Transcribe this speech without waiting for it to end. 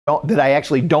that I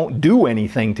actually don't do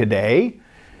anything today.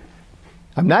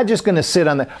 I'm not just going to sit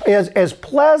on the, as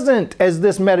pleasant as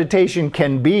this meditation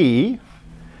can be,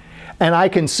 and I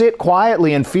can sit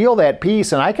quietly and feel that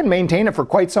peace, and I can maintain it for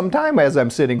quite some time as I'm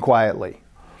sitting quietly.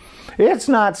 It's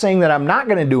not saying that I'm not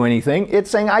going to do anything. It's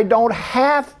saying I don't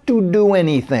have to do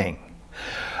anything.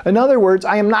 In other words,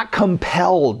 I am not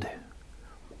compelled.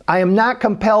 I am not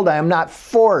compelled. I am not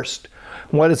forced.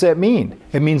 What does that mean?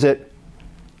 It means that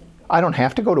I don't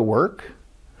have to go to work.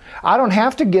 I don't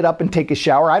have to get up and take a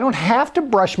shower. I don't have to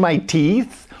brush my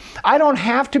teeth. I don't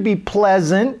have to be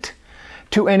pleasant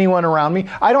to anyone around me.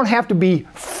 I don't have to be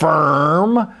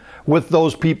firm with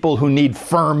those people who need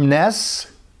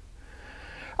firmness.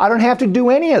 I don't have to do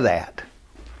any of that.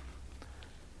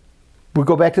 We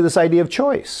go back to this idea of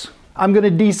choice. I'm going to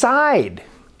decide.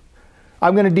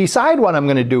 I'm going to decide what I'm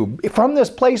going to do. From this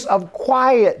place of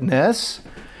quietness,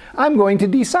 I'm going to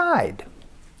decide.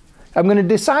 I'm going to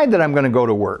decide that I'm going to go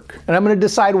to work. And I'm going to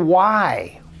decide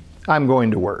why I'm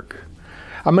going to work.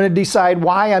 I'm going to decide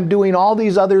why I'm doing all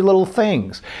these other little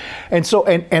things. And so,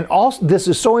 and also, this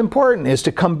is so important, is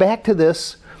to come back to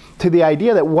this, to the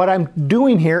idea that what I'm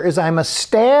doing here is I'm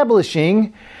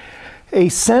establishing a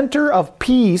center of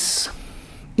peace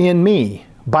in me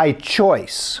by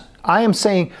choice. I am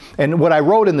saying, and what I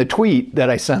wrote in the tweet that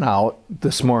I sent out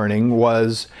this morning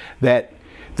was that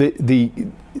the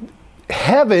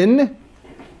heaven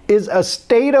is a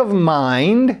state of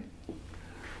mind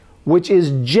which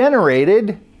is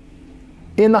generated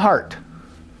in the heart.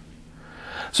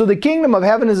 So the kingdom of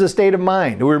heaven is a state of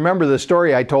mind. We remember the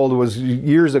story I told was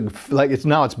years ago, like it's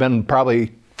been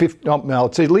probably 50, no,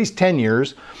 it's at least 10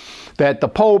 years, that the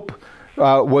Pope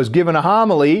was given a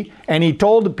homily, and he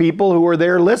told the people who were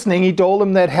there listening, he told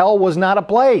them that hell was not a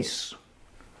place,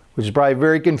 which is probably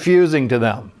very confusing to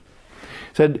them.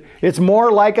 He said, it's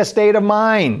more like a state of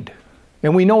mind.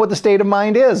 And we know what the state of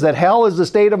mind is, that hell is the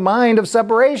state of mind of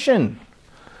separation.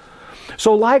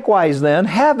 So likewise then,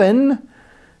 heaven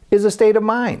is a state of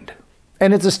mind.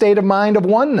 And it's a state of mind of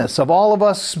oneness, of all of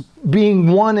us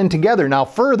being one and together. Now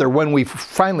further, when we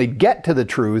finally get to the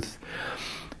truth,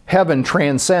 heaven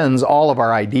transcends all of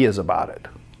our ideas about it.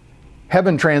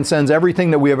 Heaven transcends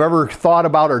everything that we have ever thought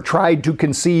about or tried to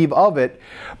conceive of it,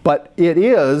 but it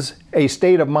is a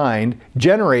state of mind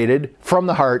generated from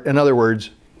the heart, in other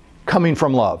words, coming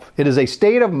from love. It is a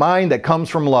state of mind that comes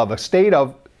from love, a state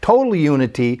of total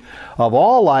unity of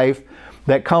all life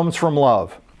that comes from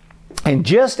love. And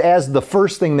just as the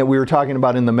first thing that we were talking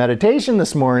about in the meditation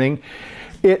this morning,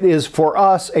 it is for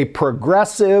us a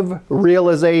progressive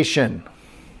realization.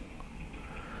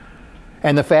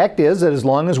 And the fact is that as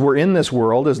long as we're in this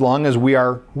world, as long as we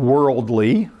are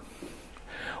worldly,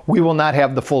 we will not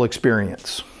have the full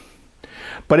experience.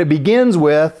 But it begins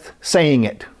with saying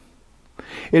it.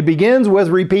 It begins with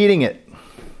repeating it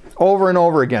over and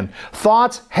over again.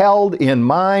 Thoughts held in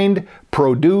mind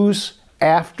produce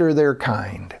after their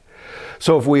kind.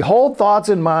 So if we hold thoughts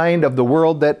in mind of the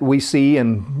world that we see,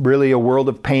 and really a world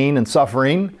of pain and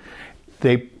suffering,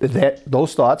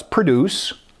 those thoughts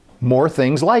produce more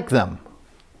things like them.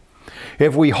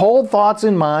 If we hold thoughts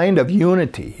in mind of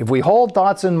unity, if we hold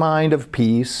thoughts in mind of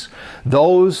peace,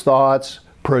 those thoughts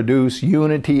produce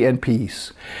unity and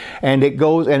peace. And it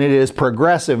is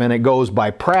progressive, and it goes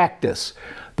by practice.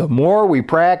 The more we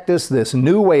practice this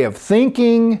new way of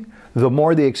thinking, the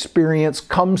more the experience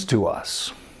comes to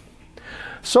us.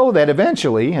 So that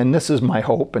eventually, and this is my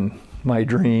hope and my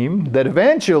dream, that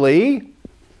eventually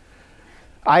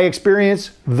I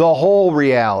experience the whole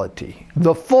reality,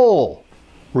 the full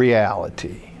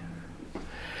reality.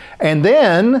 And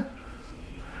then,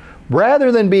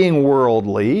 rather than being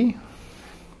worldly,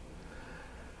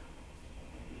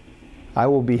 I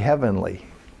will be heavenly.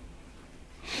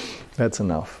 That's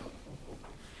enough.